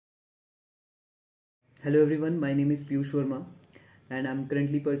Hello everyone, my name is Piyush Sharma and I'm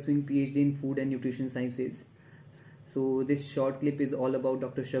currently pursuing PhD in Food and Nutrition Sciences. So this short clip is all about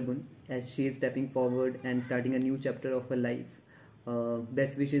Dr. Shagun as she is stepping forward and starting a new chapter of her life.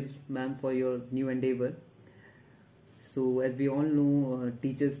 Best wishes ma'am for your new endeavor. So as we all know,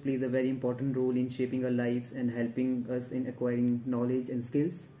 teachers plays a very important role in shaping our lives and helping us in acquiring knowledge and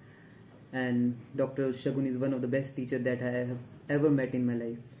skills. And Dr. Shagun is one of the best teachers that I have ever met in my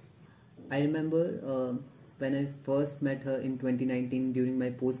life. I remember when I first met her in 2019 during my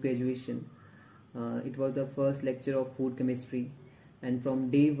post-graduation. It was her first lecture of food chemistry, and from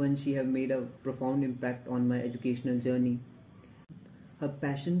day one she have made a profound impact on my educational journey. Her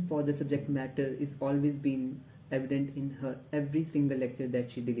passion for the subject matter is always been evident in her every single lecture that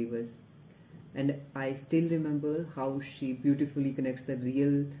she delivers. And I still remember how she beautifully connects the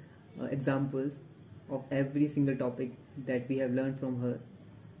real examples of every single topic that we have learned from her.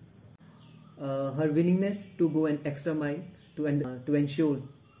 Her willingness to go an extra mile to ensure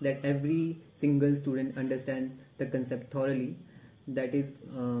that every single student understand the concept thoroughly, that is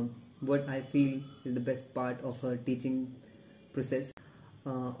what I feel is the best part of her teaching process.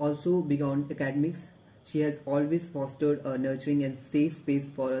 Also beyond academics, she has always fostered a nurturing and safe space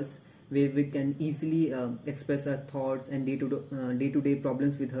for us where we can easily express our thoughts and day-to-day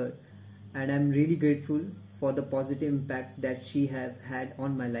problems with her, and I'm really grateful for the positive impact that she have had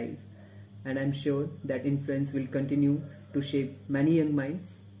on my life, and I'm sure that influence will continue to shape many young minds.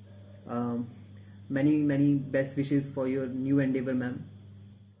 Many best wishes for your new endeavor, ma'am.